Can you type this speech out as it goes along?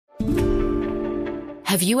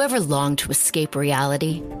Have you ever longed to escape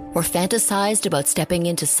reality or fantasized about stepping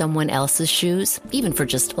into someone else's shoes, even for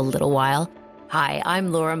just a little while? Hi,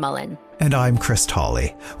 I'm Laura Mullen. And I'm Chris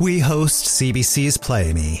Tolley. We host CBC's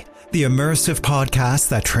Play Me, the immersive podcast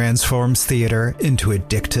that transforms theater into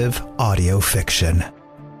addictive audio fiction.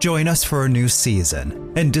 Join us for a new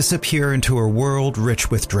season and disappear into a world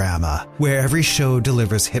rich with drama, where every show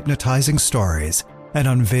delivers hypnotizing stories and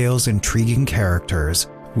unveils intriguing characters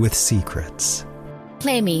with secrets.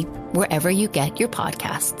 Play Me wherever you get your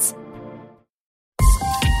podcasts.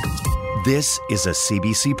 This is a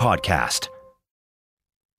CBC podcast.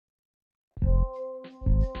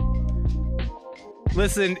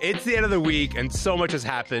 Listen, it's the end of the week and so much has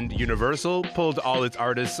happened. Universal pulled all its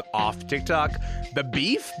artists off TikTok. The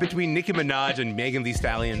beef between Nicki Minaj and Megan Thee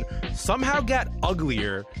Stallion somehow got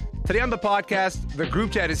uglier. Today on the podcast, the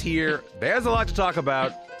group chat is here. There's a lot to talk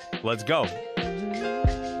about. Let's go.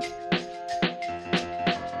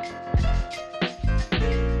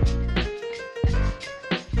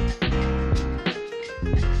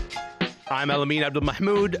 I'm Elamin Abdul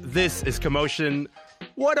Mahmoud. This is Commotion.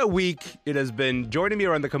 What a week it has been. Joining me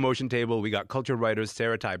around the Commotion table, we got culture writers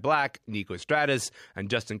Sarah Ty Black, Nico Stratus, and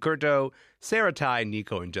Justin Curto. Sarah Ty,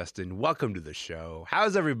 Nico, and Justin, welcome to the show.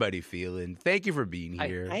 How's everybody feeling? Thank you for being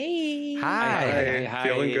here. Hi.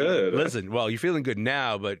 Feeling good. Listen, well, you're feeling good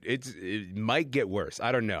now, but it might get worse.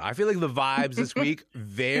 I don't know. I feel like the vibes this week,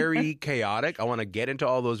 very chaotic. I want to get into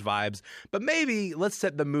all those vibes, but maybe let's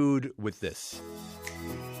set the mood with this.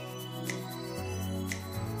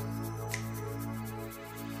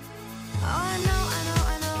 I know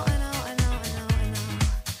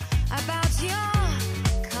about your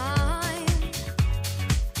kind.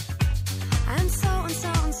 And so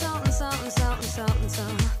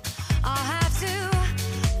I'll have to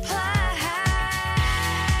play.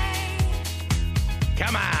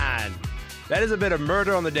 Come on! That is a bit of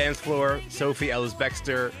murder on the dance floor, Sophie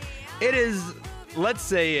Ellis-Bextor. It is, let's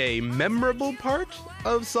say, a memorable part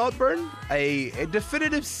of Saltburn, a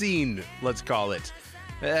definitive scene, let's call it.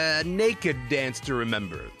 A naked dance to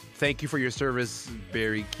remember. Thank you for your service,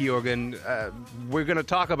 Barry Keoghan. We're going to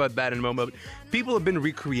talk about that in a moment. People have been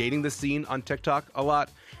recreating the scene on TikTok a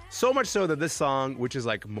lot. So much so that this song, which is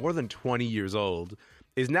like more than 20 years old,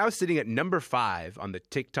 is now sitting at number 5 on the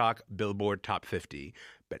TikTok Billboard Top 50.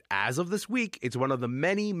 But as of this week, it's one of the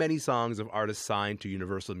many, many songs of artists signed to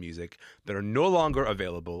Universal Music that are no longer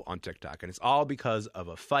available on TikTok. And it's all because of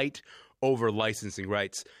a fight over licensing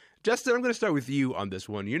rights. Justin, I'm going to start with you on this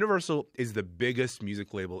one. Universal is the biggest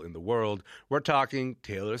music label in the world. We're talking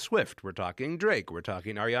Taylor Swift. We're talking Drake. We're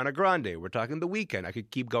talking Ariana Grande. We're talking The Weeknd. I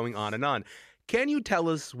could keep going on and on. Can you tell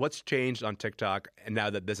us what's changed on TikTok and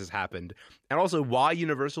now that this has happened? And also why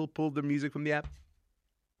Universal pulled their music from the app?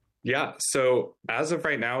 Yeah. So as of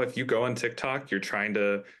right now, if you go on TikTok, you're trying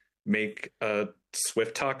to make a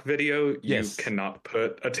Swift Talk video. Yes. You cannot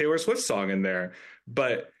put a Taylor Swift song in there.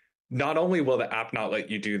 But not only will the app not let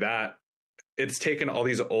you do that, it's taken all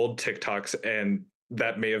these old TikToks and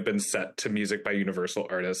that may have been set to music by Universal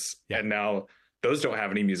artists. Yeah. And now those don't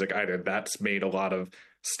have any music either. That's made a lot of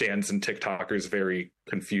stans and TikTokers very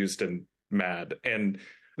confused and mad. And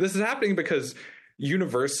this is happening because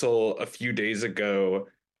Universal a few days ago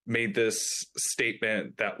made this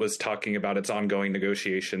statement that was talking about its ongoing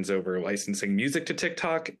negotiations over licensing music to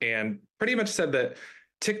TikTok and pretty much said that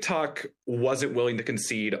TikTok wasn't willing to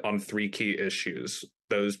concede on 3 key issues,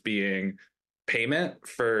 those being payment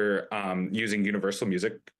for using Universal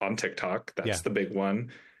Music on TikTok. That's the big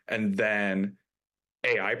one. And then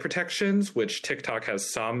AI protections, which TikTok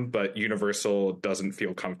has some, but Universal doesn't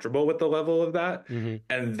feel comfortable with the level of that. Mm-hmm.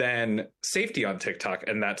 And then safety on TikTok.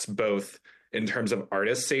 And that's both in terms of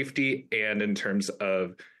artist safety and in terms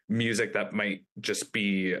of music that might just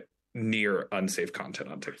be near unsafe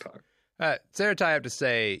content on TikTok. Sarah Ty, I have to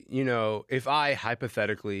say, you know, if I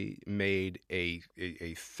hypothetically made a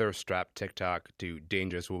thirst trap TikTok to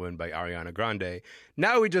Dangerous Woman by Ariana Grande,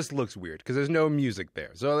 now it just looks weird because there's no music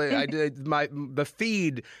there. So the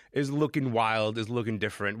feed is looking wild, is looking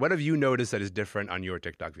different. What have you noticed that is different on your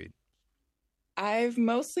TikTok feed? I've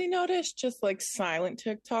mostly noticed just like silent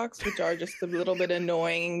TikToks, which are just a little bit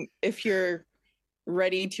annoying if you're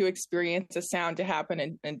ready to experience a sound to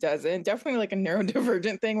happen and doesn't. Definitely like a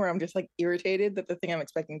neurodivergent thing where I'm just like irritated that the thing I'm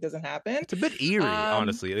expecting doesn't happen. It's a bit eerie,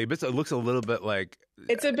 honestly. It looks a little bit like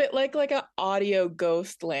It's a bit like a audio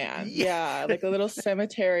ghost land. Yeah, like a little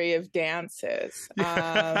cemetery of dances.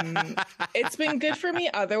 It's been good for me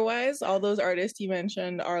otherwise. All those artists you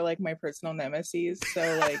mentioned are like my personal nemesis.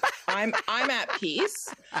 So like I'm at peace.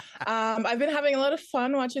 I've been having a lot of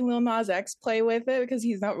fun watching Lil Nas X play with it because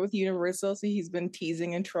he's not with Universal, so he's been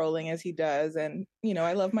teasing and trolling as he does. And you know,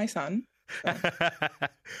 I love my son.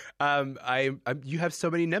 You have so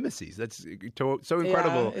many nemesis. That's so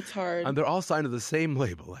incredible. Yeah, it's hard. And they're all signed to the same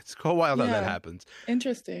label. It's so wild how that happens.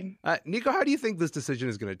 Interesting. Nico, how do you think this decision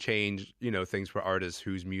is going to change, things for artists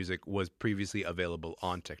whose music was previously available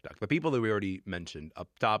on TikTok? The people that we already mentioned up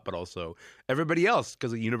top, but also everybody else,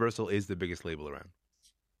 because Universal is the biggest label around.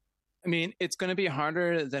 I mean, it's going to be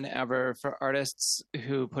harder than ever for artists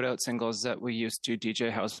who put out singles that we used to DJ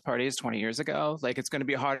house parties 20 years ago. Like, it's going to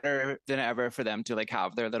be harder than ever for them to like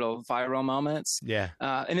have their little viral moments. Yeah.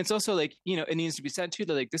 And it's also like, it needs to be said too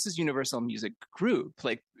that like this is Universal Music Group.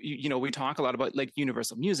 Like, we talk a lot about like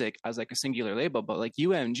Universal Music as like a singular label, but like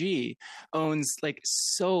UMG owns like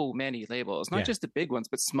so many labels, not just the big ones,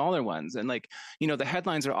 but smaller ones. And like, the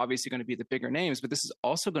headlines are obviously going to be the bigger names, but this is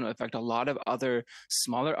also going to affect a lot of other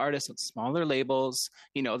smaller artists and smaller labels.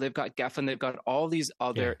 They've got Geffen, they've got all these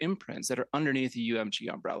other imprints that are underneath the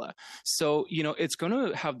UMG umbrella. So, it's going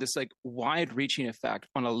to have this like wide reaching effect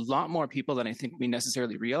on a lot more people than I think we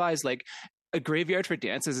necessarily realize. Like, a graveyard for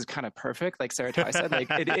dances is kind of perfect, like Sarah Tai said.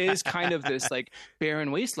 Like, it is kind of this like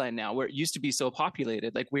barren wasteland now where it used to be so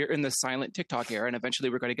populated. Like, we're in the silent TikTok era, and eventually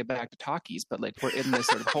we're going to get back to talkies. But like, we're in this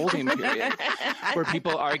sort of holding period where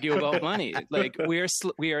people argue about money. Like, we are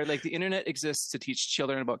like, the internet exists to teach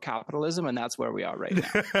children about capitalism, and that's where we are right now.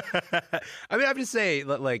 I mean, I have to say,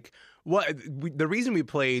 like, the reason we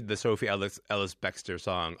played the Sophie Ellis Bextor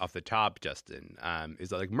song off the top, Justin, is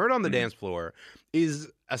that like "Murder on the Dance Floor"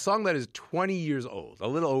 is a song that is 20 years old, a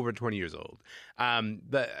little over 20 years old.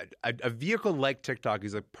 A vehicle like TikTok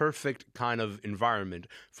is a perfect kind of environment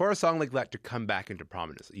for a song like that to come back into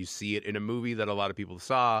prominence. You see it in a movie that a lot of people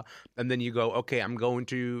saw, and then you go, okay, I'm going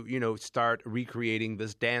to, start recreating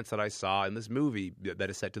this dance that I saw in this movie that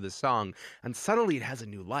is set to this song, and suddenly it has a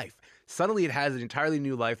new life. Suddenly it has an entirely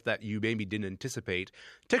new life that you maybe didn't anticipate.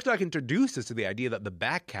 TikTok introduced us to the idea that the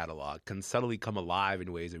back catalog can suddenly come alive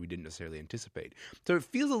in ways that we didn't necessarily anticipate. So it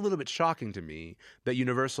feels a little bit shocking to me that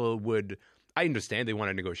Universal would – I understand they want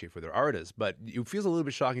to negotiate for their artists, but it feels a little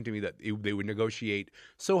bit shocking to me that they would negotiate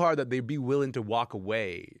so hard that they'd be willing to walk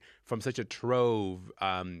away from such a trove,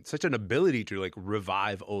 such an ability to like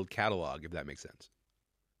revive old catalog, if that makes sense.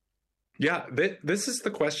 Yeah, this is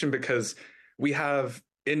the question because we have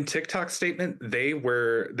 – in TikTok's statement, they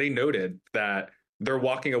noted that they're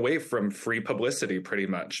walking away from free publicity pretty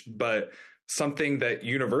much. But something that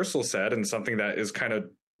Universal said, and something that is kind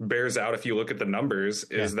of bears out if you look at the numbers,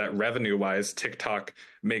 is that revenue wise, TikTok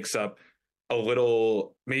makes up a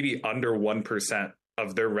little, maybe under 1%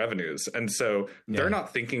 of their revenues. And so they're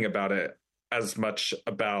not thinking about it as much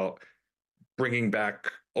about bringing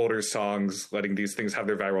back older songs, letting these things have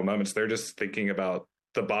their viral moments. They're just thinking about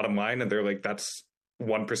the bottom line. And they're like, that's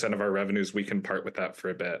 1% of our revenues. We can part with that for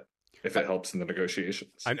a bit if it helps in the negotiations.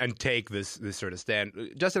 And take this sort of stand.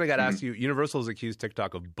 Justin, I got to ask you, Universal has accused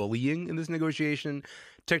TikTok of bullying in this negotiation.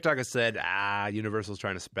 TikTok has said, Universal's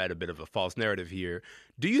trying to spread a bit of a false narrative here.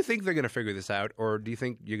 Do you think they're going to figure this out, or do you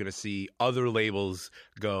think you're going to see other labels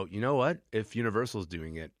go, you know what, if Universal's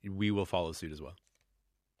doing it, we will follow suit as well?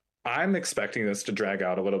 I'm expecting this to drag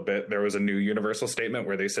out a little bit. There was a new Universal statement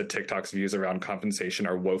where they said TikTok's views around compensation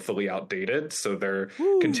are woefully outdated. So they're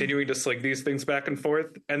continuing to sling these things back and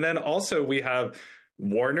forth. And then also we have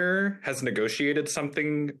Warner has negotiated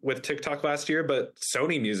something with TikTok last year, but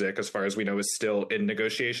Sony Music, as far as we know, is still in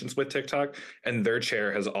negotiations with TikTok. And their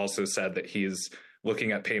chair has also said that he's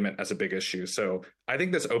looking at payment as a big issue. So I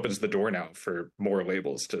think this opens the door now for more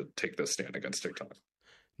labels to take this stand against TikTok.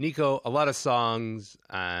 Nico, a lot of songs,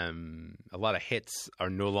 a lot of hits are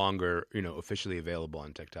no longer, officially available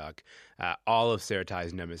on TikTok. All of Sarah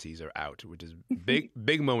Tai's nemesis are out, which is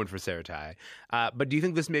big moment for Sarah Tai. But do you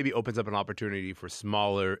think this maybe opens up an opportunity for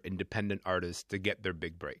smaller, independent artists to get their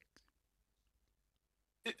big break?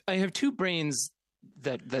 I have two brains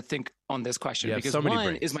that think on this question because so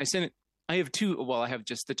one is my sin. I have two. Well, I have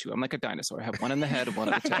just the two. I'm like a dinosaur. I have one in the head and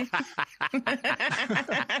one on the tail.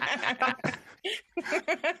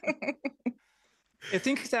 I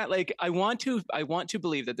think that like I want to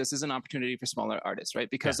believe that this is an opportunity for smaller artists, right?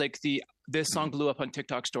 Because like the this song blew up on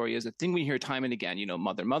TikTok story is a thing we hear time and again. You know,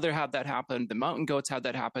 Mother had that happen. The Mountain Goats had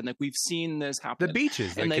that happen. Like, we've seen this happen. The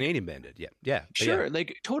Beaches, the Canadian band did. Yeah. Sure.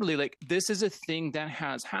 Like, totally. Like, this is a thing that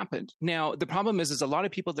has happened. Now, the problem is a lot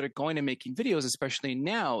of people that are going and making videos, especially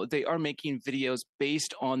now, they are making videos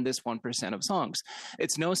based on this 1% of songs.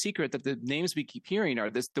 It's no secret that the names we keep hearing are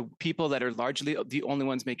the people that are largely the only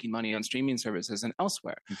ones making money on streaming services and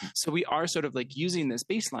elsewhere. So we are sort of like using this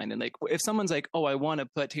baseline. And like, if someone's like, oh, I want to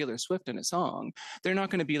put Taylor Swift in a song, they're not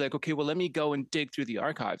going to be like, okay, well, let me go and dig through the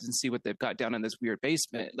archives and see what they've got down in this weird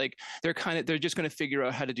basement. Like, they're just going to figure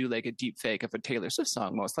out how to do like a deep fake of a Taylor Swift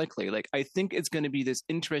song, most likely. Like, I think it's going to be this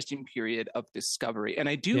interesting period of discovery. And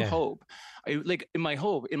I do hope, in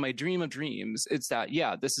my dream of dreams, it's that,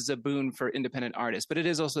 yeah, this is a boon for independent artists, but it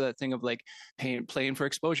is also that thing of like playing for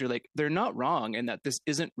exposure. Like, they're not wrong in that this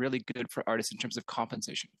isn't really good for artists in terms of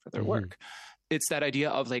compensation for their work. It's that idea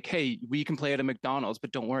of like, hey, we can play at a McDonald's,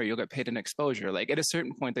 but don't worry, you'll get paid in exposure. Like, at a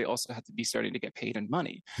certain point, they also have to be starting to get paid in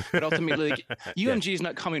money. But ultimately, like, UMG is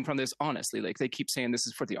not coming from this honestly. Like, they keep saying this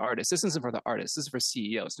is for the artists. This isn't for the artists. This is for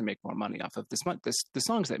CEOs to make more money off of the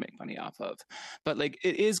songs they make money off of. But like,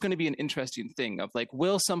 it is going to be an interesting thing of like,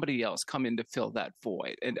 will somebody else come in to fill that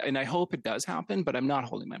void? And I hope it does happen, but I'm not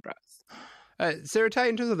holding my breath. Sarah Ty,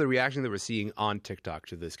 in terms of the reaction that we're seeing on TikTok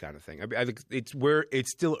to this kind of thing, I think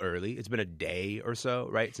it's still early. It's been a day or so,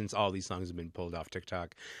 right, since all these songs have been pulled off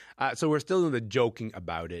TikTok. So we're still in the joking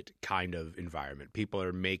about it kind of environment. People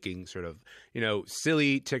are making sort of,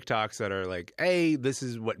 silly TikToks that are like, hey, this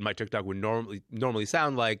is what my TikTok would normally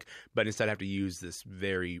sound like, but instead I have to use this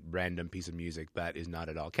very random piece of music that is not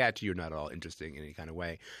at all catchy or not at all interesting in any kind of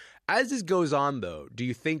way. As this goes on, though, do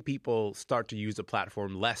you think people start to use the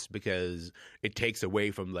platform less because it takes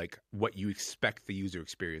away from like what you expect the user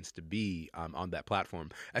experience to be on that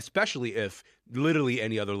platform, especially if literally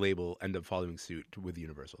any other label end up following suit with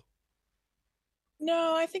Universal?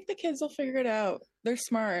 No, I think the kids will figure it out. They're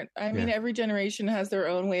smart. I mean, every generation has their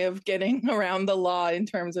own way of getting around the law in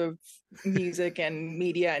terms of music and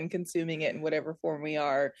media and consuming it in whatever form we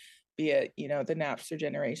are. Be it, the Napster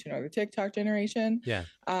generation or the TikTok generation. Yeah.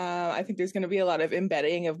 I think there's going to be a lot of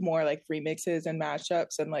embedding of more like remixes and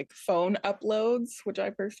mashups and like phone uploads, which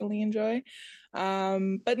I personally enjoy.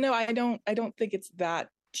 But no, I don't think it's that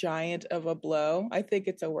giant of a blow. I think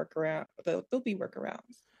it's a workaround. There'll be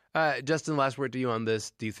workarounds. Justin, last word to you on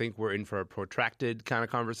this. Do you think we're in for a protracted kind of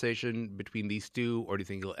conversation between these two, or do you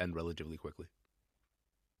think it'll end relatively quickly?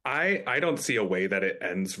 I don't see a way that it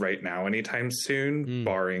ends right now anytime soon,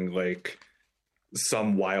 barring like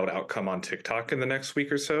some wild outcome on TikTok in the next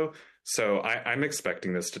week or so. So I'm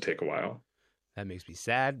expecting this to take a while. That makes me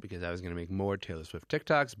sad because I was going to make more Taylor Swift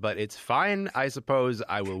TikToks, but it's fine. I suppose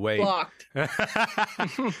I will wait. Blocked.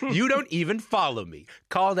 You don't even follow me.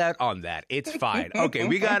 Called out on that. It's fine. Okay,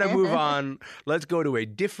 we got to move on. Let's go to a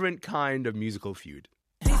different kind of musical feud.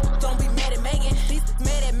 Don't be mad at Megan. These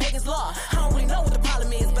mad at Megan's law. I don't really know what the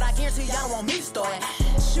problem is, but I guarantee y'all don't want me to start.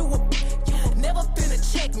 Never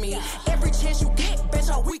finna check me. Every chance you get, bet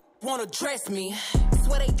y'all weak wanna dress me.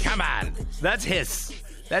 Come on. That's Hiss.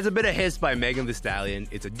 That's a bit of Hiss by Megan Thee Stallion.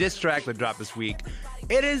 It's a diss track that dropped this week.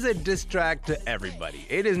 It is a diss track to everybody.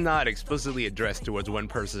 It is not explicitly addressed towards one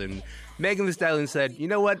person. Megan Thee Stallion said, you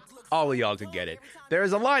know what? All of y'all could get it. There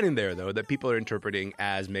is a line in there, though, that people are interpreting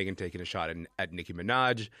as Megan taking a shot at Nicki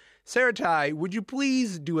Minaj. Sarah Ty, would you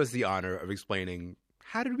please do us the honor of explaining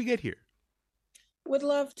how did we get here? Would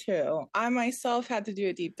love to. I myself had to do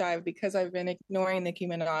a deep dive because I've been ignoring Nicki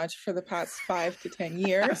Minaj for the past 5 to 10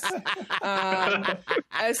 years.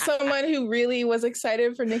 As someone who really was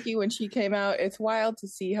excited for Nicki when she came out, it's wild to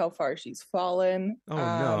see how far she's fallen. Oh,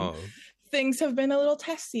 no. Things have been a little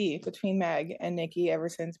testy between Meg and Nicki ever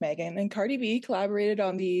since Megan and Cardi B collaborated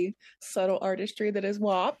on the subtle artistry that is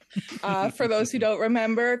WAP. For those who don't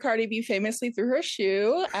remember, Cardi B famously threw her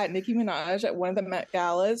shoe at Nicki Minaj at one of the Met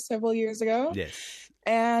Galas several years ago. Yes.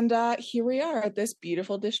 And here we are at this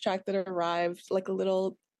beautiful diss track that arrived like a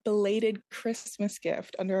little belated Christmas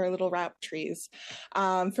gift under our little wrap trees.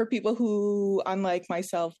 For people who, unlike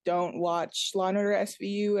myself, don't watch Law & Order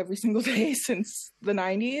SVU every single day since the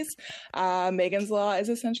 90s, Megan's Law is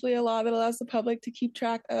essentially a law that allows the public to keep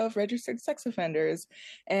track of registered sex offenders.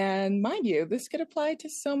 And mind you, this could apply to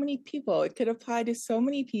so many people. It could apply to so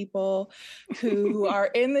many people who are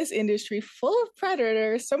in this industry full of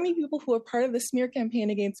predators, so many people who are part of the smear campaign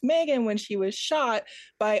against Megan when she was shot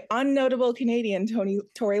by unnotable Canadian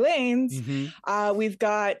Tory Lanez. Mm-hmm. We've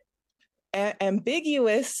got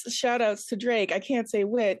ambiguous shout outs to Drake. I can't say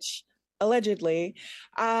which, allegedly.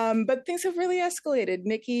 But things have really escalated.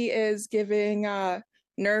 Nicki is giving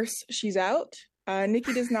Nurse She's Out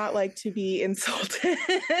Nicki does not like to be insulted.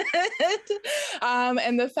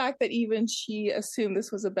 And the fact that even she assumed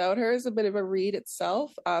this was about her is a bit of a read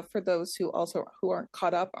itself, for those who aren't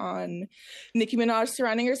caught up on Nicki Minaj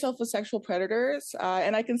surrounding herself with sexual predators.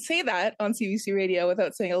 And I can say that on CBC Radio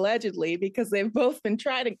without saying allegedly, because they've both been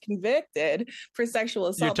tried and convicted for sexual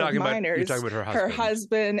assault of minors. You're talking about her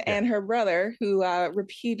husband and her brother, who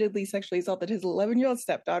repeatedly sexually assaulted his 11-year-old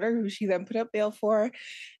stepdaughter, who she then put up bail for,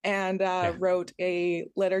 and wrote a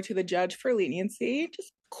letter to the judge for leniency.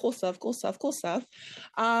 Just cool stuff.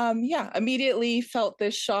 Immediately felt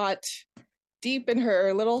this shot deep in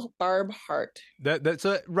her little Barb heart.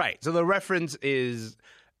 Right. So the reference is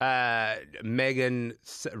Megan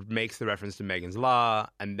makes the reference to Megan's Law,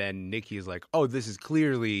 and then Nicki is like, oh, this is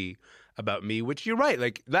clearly about me, which you're right.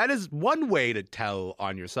 Like, that is one way to tell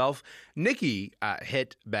on yourself. Nicki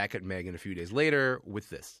hit back at Megan a few days later with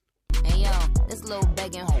this. Hey yo, this little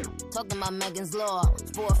begging hoe talking about Megan's Law.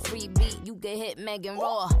 For a free beat, you can hit Megan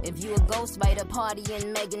raw. If you a ghost, fight a party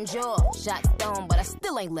in Megan's jaw. Shot stone, but I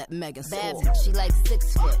still ain't let Megan soar. Bad, she like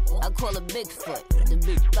 6 foot. I call her Bigfoot. The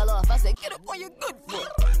big fell off. I said, get up on your good foot.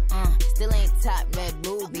 Still ain't top red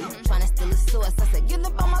booby. Trying to steal a source. I said, get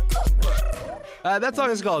up on my cookbook. That song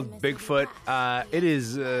is called Bigfoot. It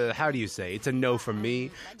is, how do you say? It's a no from me.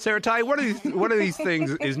 Sarah Ty, one of these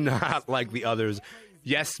things is not like the others.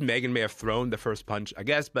 Yes, Megan may have thrown the first punch, I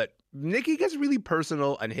guess, but Nicki gets really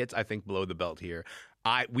personal and hits, I think, below the belt here.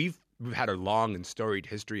 We've had a long and storied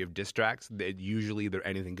history of diss tracks that usually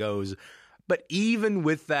anything goes. But even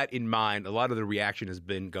with that in mind, a lot of the reaction has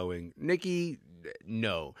been going, Nicki,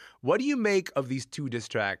 no. What do you make of these two diss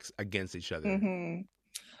tracks against each other? Mm-hmm.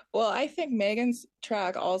 Well, I think Megan's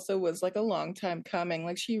track also was like a long time coming.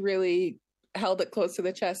 Like, she really held it close to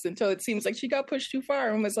the chest until it seems like she got pushed too far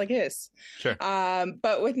and was like, hiss. Sure.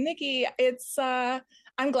 But with Nicki, it's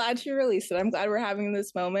I'm glad she released it. I'm glad we're having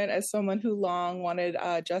this moment as someone who long wanted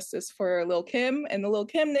justice for Lil' Kim and the Lil'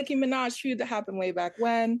 Kim Nicki Minaj feud that happened way back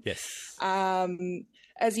when. Yes.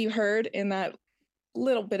 As you heard in that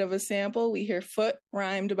little bit of a sample, we hear foot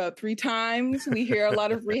rhymed about 3 times. We hear a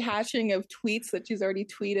lot of rehashing of tweets that she's already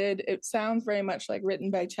tweeted. It sounds very much like written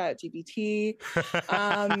by ChatGPT.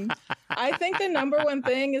 I think the number one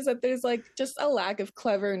thing is that there's like just a lack of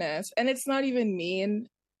cleverness, and it's not even mean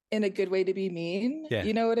in a good way to be mean. Yeah.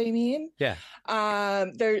 You know what I mean? Yeah.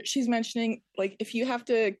 She's mentioning, like, if you have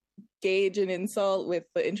to gauge an insult with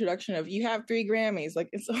the introduction of you have 3 Grammys, like,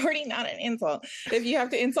 it's already not an insult. If you have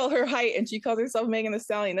to insult her height and she calls herself Megan Thee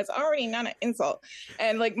Stallion, that's already not an insult.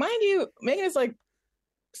 And like, mind you, Megan is like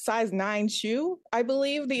size 9 shoe, I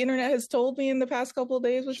believe the internet has told me in the past couple of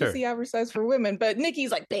days, which is the average size for women. But Nicki's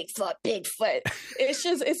like Bigfoot. It's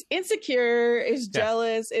just, it's insecure, it's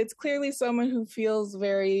jealous. It's clearly someone who feels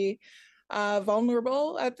very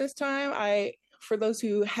vulnerable at this time. For those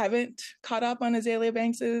who haven't caught up on Azalea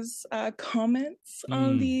Banks's comments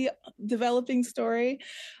on the developing story,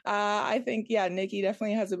 I think, Nicki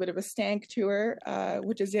definitely has a bit of a stank to her,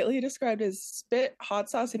 which Azalea described as spit, hot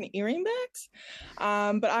sauce, and earring backs.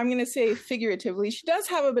 But I'm going to say figuratively, she does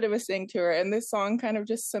have a bit of a stank to her, and this song kind of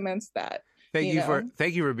just cements that. Thank you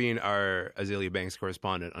for being our Azalea Banks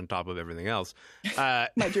correspondent on top of everything else. My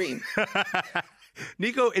dream.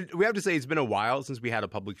 Nico, we have to say it's been a while since we had a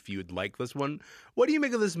public feud like this one. What do you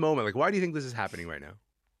make of this moment? Like, why do you think this is happening right now?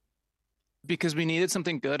 Because we needed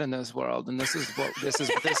something good in this world, and this is what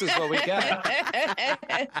we get.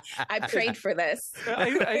 I prayed for this.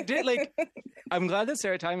 I did. Like, I'm glad that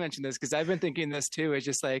Sarah Ty mentioned this, because I've been thinking this too. It's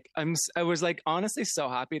just like I was like honestly so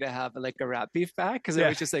happy to have like a rap beef back, because it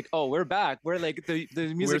was just like, oh, we're back. We're like the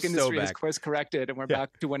music industry has course corrected, and we're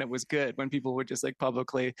back to when it was good, when people would just like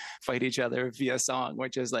publicly fight each other via song,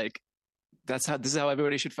 which is like, this is how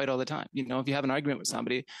everybody should fight all the time. You know, if you have an argument with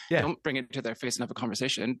somebody, don't bring it to their face and have a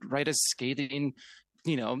conversation. Write a scathing,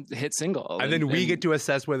 hit single, and then we get to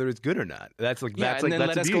assess whether it's good or not. That's like, and then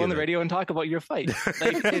let us go on the radio and talk about your fight.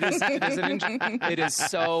 Like, it is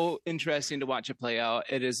so interesting to watch it play out.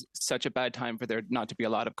 It is such a bad time for there not to be a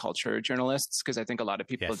lot of culture journalists, because I think a lot of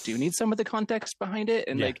people do need some of the context behind it,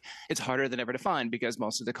 and like, it's harder than ever to find, because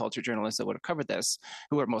most of the culture journalists that would have covered this,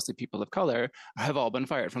 who are mostly people of color, have all been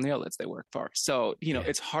fired from the outlets they work for. So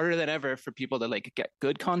it's harder than ever for people to like get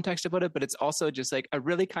good context about it, but it's also just like a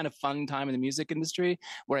really kind of fun time in the music industry,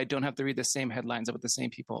 where I don't have to read the same headlines about the same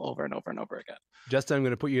people over and over and over again. Justin, I'm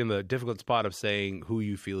going to put you in the difficult spot of saying who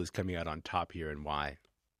you feel is coming out on top here and why.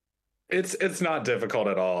 It's not difficult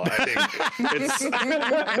at all. I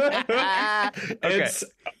think it's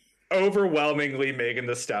overwhelmingly Megan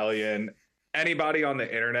Thee Stallion. anybody on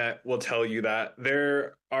the internet will tell you that.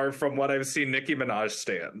 There are, from what I've seen, Nicki Minaj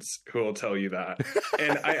stans who will tell you that.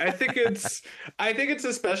 And I think it's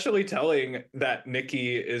especially telling that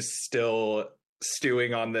Nicki is still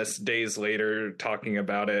stewing on this days later, talking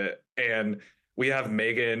about it. And we have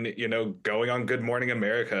Megan, going on Good Morning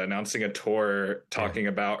America, announcing a tour, talking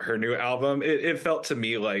about her new album. It felt to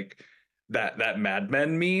me like that Mad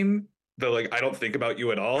Men meme, the like, I don't think about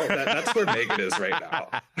you at all. That's where Megan is right now.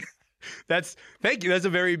 Thank you. That's a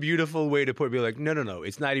very beautiful way to put it. Be like, no.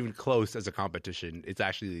 It's not even close as a competition. It's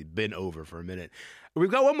actually been over for a minute. We've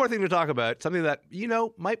got one more thing to talk about, something that,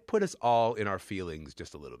 might put us all in our feelings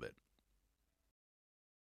just a little bit.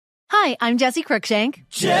 Hi, I'm Jessie Cruikshank.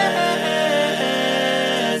 Jessie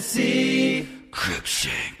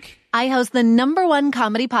Cruikshank. I host the #1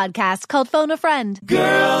 comedy podcast called Phone a Friend.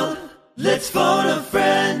 Girl, let's phone a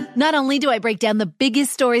friend. Not only do I break down the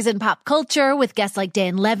biggest stories in pop culture with guests like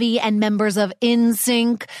Dan Levy and members of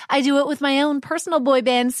NSYNC, I do it with my own personal boy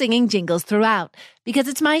band singing jingles throughout. Because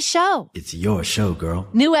it's my show. It's your show, girl.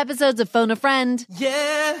 New episodes of Phone a Friend.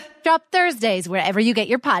 Yeah. Drop Thursdays wherever you get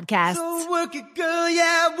your podcasts. So work it, girl.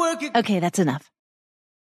 Yeah, work it. Okay, that's enough.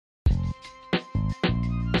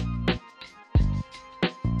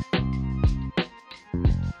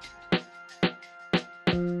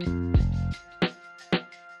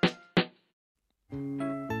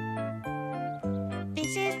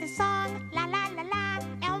 This is the song, la la la la,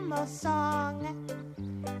 Elmo song.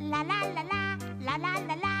 La la la la, la la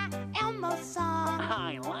la la, Elmo song.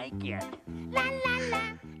 I like it. La la la.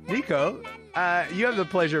 Nico, you have the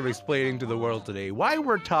pleasure of explaining to the world today why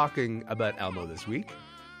we're talking about Elmo this week.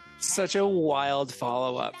 Such a wild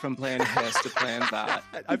follow-up from playing this to playing that.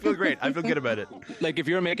 I feel great. I feel good about it. Like, if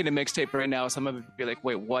you were making a mixtape right now, some of it would be like,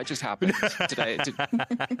 wait, what just happened today?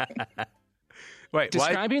 Wait,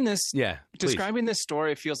 describing this, yeah, describing this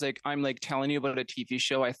story feels like I'm like telling you about a TV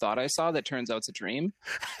show I thought I saw that turns out it's a dream.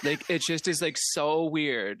 Like, it just is like so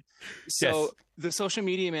weird. So Yes. The social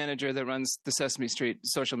media manager that runs the Sesame Street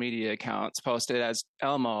social media accounts posted as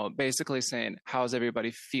Elmo, basically saying, "How's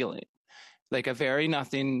everybody feeling?" Like a very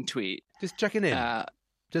nothing tweet. Just checking in.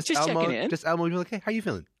 Just Elmo, checking in. Just Elmo. You're like, hey, how you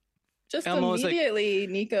feeling? Just Elmo's immediately,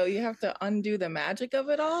 Nico, you have to undo the magic of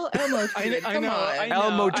it all. Elmo tweeted, come on.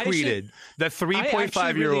 Elmo I tweeted. The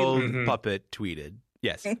 3.5-year-old puppet tweeted.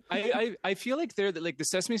 Yes. I feel like they're like the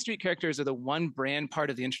Sesame Street characters are the one brand part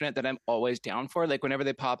of the internet that I'm always down for. Like whenever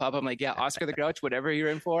they pop up, I'm like, yeah, Oscar the Grouch, whatever you're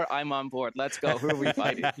in for, I'm on board. Let's go. Who are we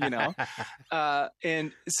fighting?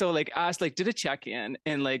 And so like asked, like did a check in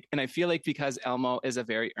and I feel like because Elmo is a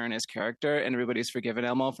very earnest character and everybody's forgiven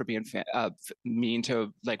Elmo for being mean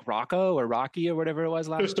to like Rocco or Rocky or whatever it was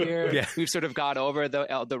last year. Yeah. We've sort of got over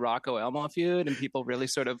the Rocco Elmo feud and people really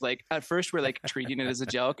sort of like at first we're like treating it as a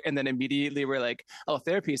joke and then immediately we're like, oh,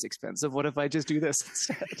 therapy is expensive. What if I just do this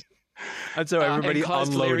instead? And so everybody and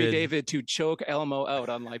caused unloaded. Larry David to choke Elmo out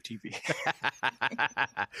on live TV.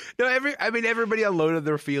 No, everybody unloaded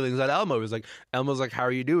their feelings on Elmo. It was like, Elmo's like, how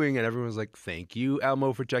are you doing? And everyone was like, thank you,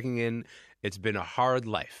 Elmo, for checking in. It's been a hard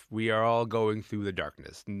life. We are all going through the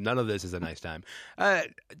darkness. None of this is a nice time.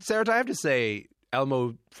 Sarah, I have to say,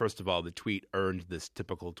 Elmo, first of all, the tweet earned this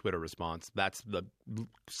typical Twitter response. That's the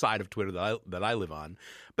side of Twitter that I live on.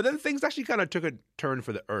 But then things actually kind of took a turn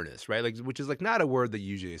for the earnest, right? Like, which is like not a word that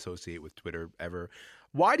you usually associate with Twitter ever.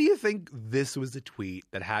 Why do you think this was the tweet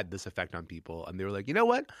that had this effect on people? And they were like, you know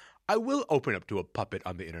what? I will open up to a puppet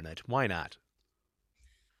on the internet. Why not?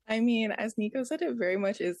 I mean, as Nico said, it very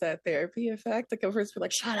much is that therapy effect. Like at first we're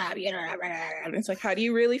like, shut up, and it's like, how do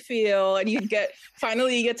you really feel? And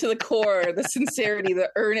finally you get to the core, the sincerity, the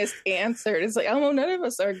earnest answer. And it's like, oh, none of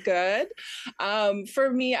us are good. For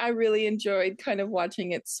me, I really enjoyed kind of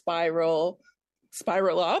watching it spiral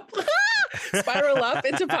up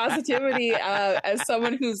into positivity as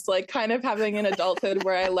someone who's like kind of having an adulthood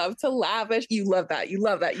where I love to lavish. You love that.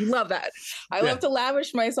 I love to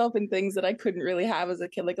lavish myself in things that I couldn't really have as a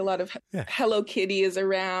kid. Like a lot of Hello Kitty is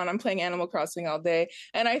around. I'm playing Animal Crossing all day.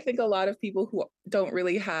 And I think a lot of people who don't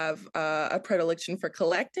really have a predilection for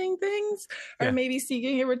collecting things are maybe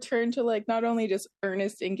seeking a return to like not only just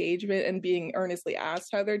earnest engagement and being earnestly asked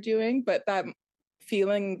how they're doing, but that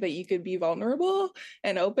feeling that you could be vulnerable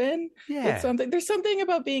and open. It's there's something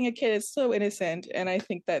about being a kid. It's so innocent. And I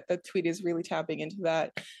think that the tweet is really tapping into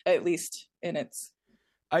that, at least in its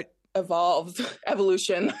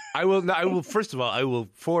evolution. I will. First of all, I will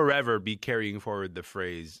forever be carrying forward the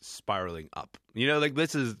phrase "spiraling up." You know, like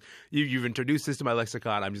this is you've introduced this to my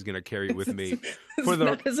lexicon. I'm just going to carry it with me for the.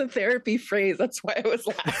 That is a therapy phrase. That's why I was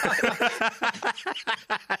laughing.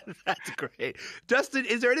 That's great, Justin.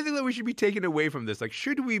 Is there anything that we should be taking away from this? Like,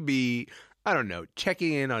 should we be? I don't know,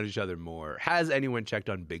 checking in on each other more. Has anyone checked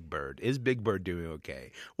on Big Bird? Is Big Bird doing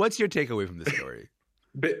okay? What's your takeaway from this story?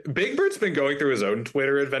 Big Bird's been going through his own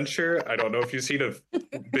Twitter adventure. I don't know if you've seen if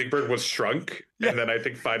Big Bird was shrunk and then I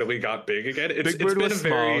think finally got big again. Big Bird was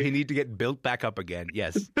small. He needed to get built back up again.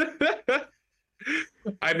 Yes.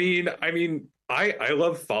 I mean, I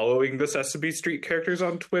love following the Sesame Street characters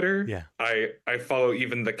on Twitter. Yeah. I follow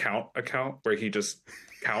even the Count account where he just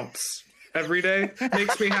counts every day.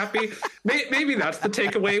 Makes me happy. Maybe that's the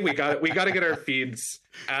takeaway. We got to get our feeds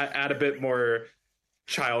at a bit more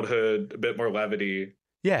childhood, a bit more levity.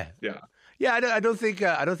 Yeah. Yeah. I don't think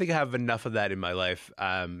I have enough of that in my life.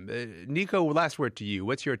 Nico, last word to you.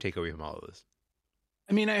 What's your takeaway from all of this?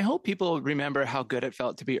 I mean, I hope people remember how good it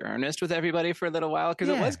felt to be earnest with everybody for a little while, because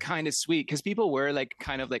it was kind of sweet, because people were like,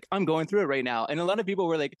 kind of like, I'm going through it right now. And a lot of people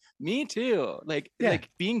were like, me too. Like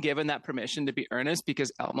being given that permission to be earnest,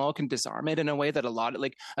 because Elmo can disarm it in a way that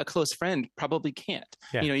a close friend probably can't.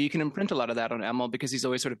 Yeah. You know, you can imprint a lot of that on Elmo because he's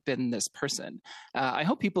always sort of been this person. I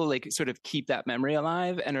hope people like sort of keep that memory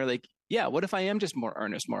alive and are like, yeah, what if I am just more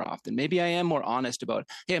earnest more often? Maybe I am more honest about,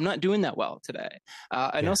 hey, I'm not doing that well today.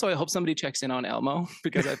 And also I hope somebody checks in on Elmo,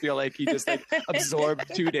 because I feel like he just like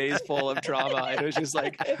absorbed 2 days full of trauma. And it was just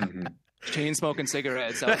like chain smoking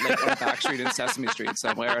cigarettes out like on Back Street and Sesame Street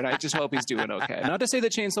somewhere. And I just hope he's doing okay. Not to say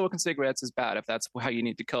that chain smoking cigarettes is bad if that's how you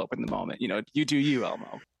need to cope in the moment. You know, you do you,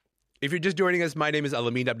 Elmo. If you're just joining us, my name is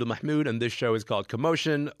Alamin Abdulmahmoud, and this show is called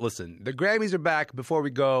Commotion. Listen, the Grammys are back. Before we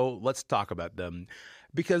go, let's talk about them,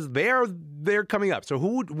 because they're coming up. So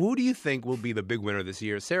who do you think will be the big winner this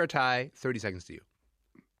year? Sarah Ty, 30 seconds to you.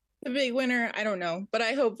 The big winner, I don't know, but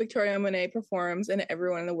I hope Victoria Monet performs and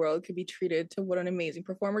everyone in the world could be treated to what an amazing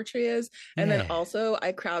performer she is. And then also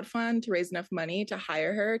I crowdfund to raise enough money to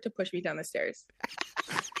hire her to push me down the stairs.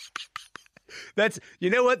 That's, you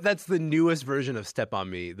know what? That's the newest version of Step on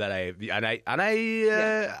Me that I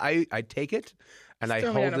take it and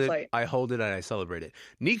I hold it and I celebrate it.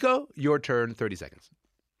 Nico, your turn. 30 seconds.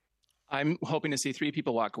 I'm hoping to see 3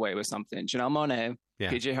 people walk away with something: Janelle Monáe,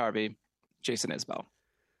 PJ Harvey, Jason Isbell.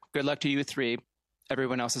 Good luck to you 3.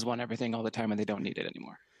 Everyone else has won everything all the time and they don't need it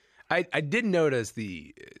anymore. I did notice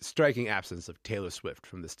the striking absence of Taylor Swift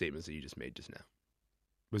from the statements that you just made just now.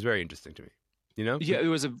 It was very interesting to me. You know? Yeah, it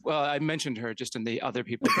was I mentioned her just in the other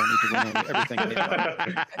people don't need to win everything.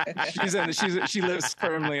 She lives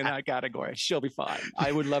firmly in that category. She'll be fine.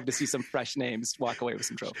 I would love to see some fresh names walk away with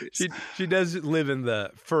some trophies. She does live in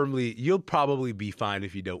the firmly, you'll probably be fine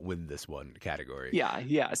if you don't win this one category.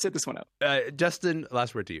 Yeah, sit this one out. Justin,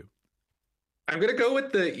 last word to you. I'm going to go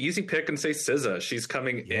with the easy pick and say SZA. She's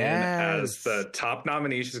coming in as the top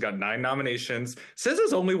nominee. She's got 9 nominations.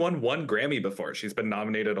 SZA's only won 1 Grammy before. She's been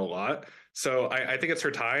nominated a lot. So I think it's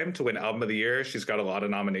her time to win Album of the Year. She's got a lot of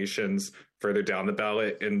nominations further down the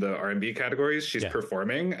ballot in the R&B categories. She's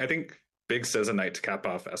performing. I think big SZA night to cap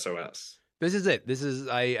off SOS. This is it.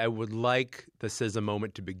 I would like the SZA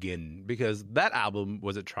moment to begin, because that album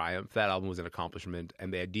was a triumph. That album was an accomplishment.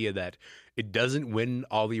 And the idea that it doesn't win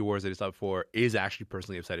all the awards that it's up for is actually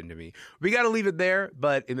personally upsetting to me. We got to leave it there.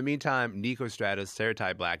 But in the meantime, Nico Stratus, Sarah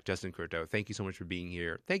Ty Black, Justin Curto, thank you so much for being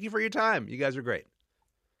here. Thank you for your time. You guys are great.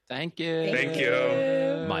 Thank you. Thank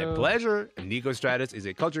you. My pleasure. Nico Stratus is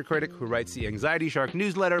a culture critic who writes the Anxiety Shark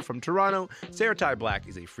newsletter from Toronto. Sarah Ty Black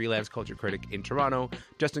is a freelance culture critic in Toronto.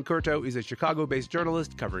 Justin Curto is a Chicago-based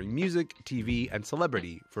journalist covering music, TV, and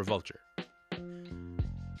celebrity for Vulture.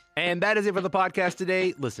 And that is it for the podcast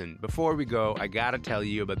today. Listen, before we go, I gotta tell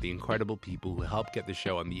you about the incredible people who help get the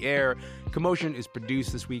show on the air. Commotion is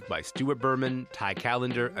produced this week by Stuart Berman, Ty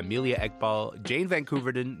Callender, Amelia Ekbal, Jane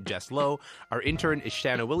Vancouverden, Jess Lowe. Our intern is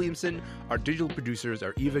Shanna Williamson. Our digital producers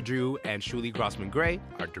are Eva Drew and Shuli Grossman-Gray.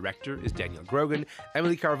 Our director is Daniel Grogan.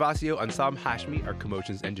 Emily Carvasio and Sam Hashmi are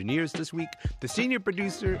Commotion's engineers this week. The senior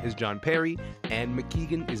producer is John Perry. And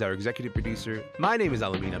McKeegan is our executive producer. My name is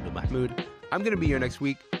Alamin Abdulmahmoud. I'm going to be here next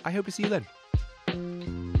week. I hope to see you then.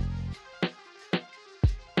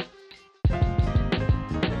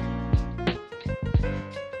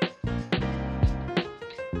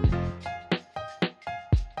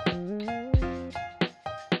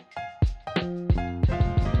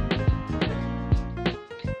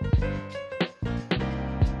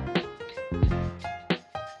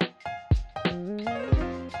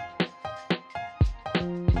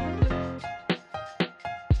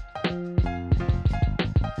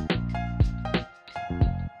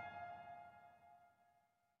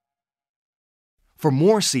 For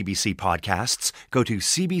more CBC podcasts, go to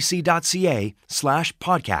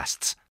cbc.ca/podcasts.